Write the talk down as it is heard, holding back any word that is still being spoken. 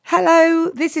Hello,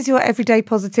 this is your Everyday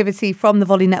Positivity from the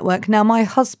Volley Network. Now, my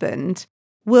husband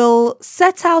will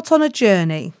set out on a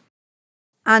journey.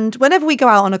 And whenever we go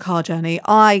out on a car journey,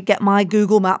 I get my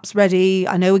Google Maps ready.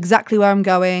 I know exactly where I'm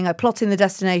going. I plot in the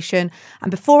destination. And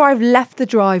before I've left the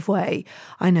driveway,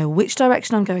 I know which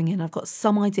direction I'm going in. I've got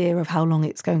some idea of how long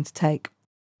it's going to take.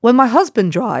 When my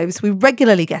husband drives, we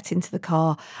regularly get into the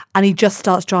car and he just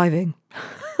starts driving.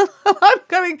 I'm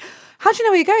going, how do you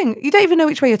know where you're going? You don't even know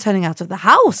which way you're turning out of the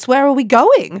house. Where are we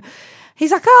going?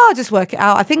 He's like, I'll just work it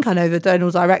out. I think I know the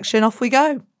general direction. Off we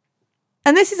go.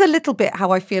 And this is a little bit how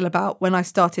I feel about when I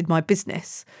started my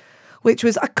business, which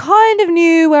was I kind of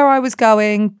knew where I was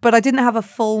going, but I didn't have a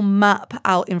full map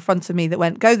out in front of me that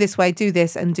went, go this way, do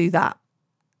this and do that.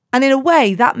 And in a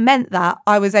way, that meant that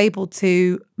I was able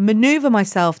to maneuver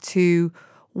myself to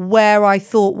where I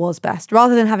thought was best,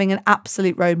 rather than having an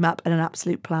absolute roadmap and an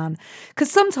absolute plan.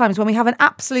 Because sometimes when we have an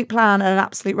absolute plan and an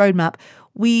absolute roadmap,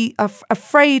 we are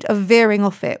afraid of veering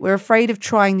off it. We're afraid of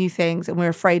trying new things and we're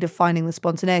afraid of finding the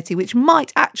spontaneity, which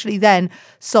might actually then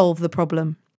solve the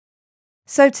problem.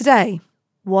 So today,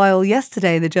 while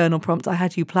yesterday the journal prompt I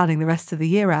had you planning the rest of the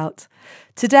year out,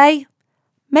 today,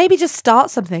 maybe just start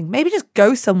something. Maybe just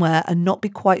go somewhere and not be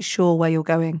quite sure where you're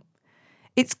going.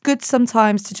 It's good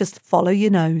sometimes to just follow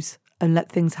your nose and let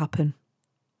things happen.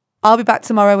 I'll be back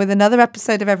tomorrow with another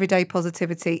episode of Everyday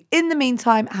Positivity. In the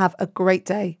meantime, have a great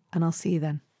day and I'll see you then.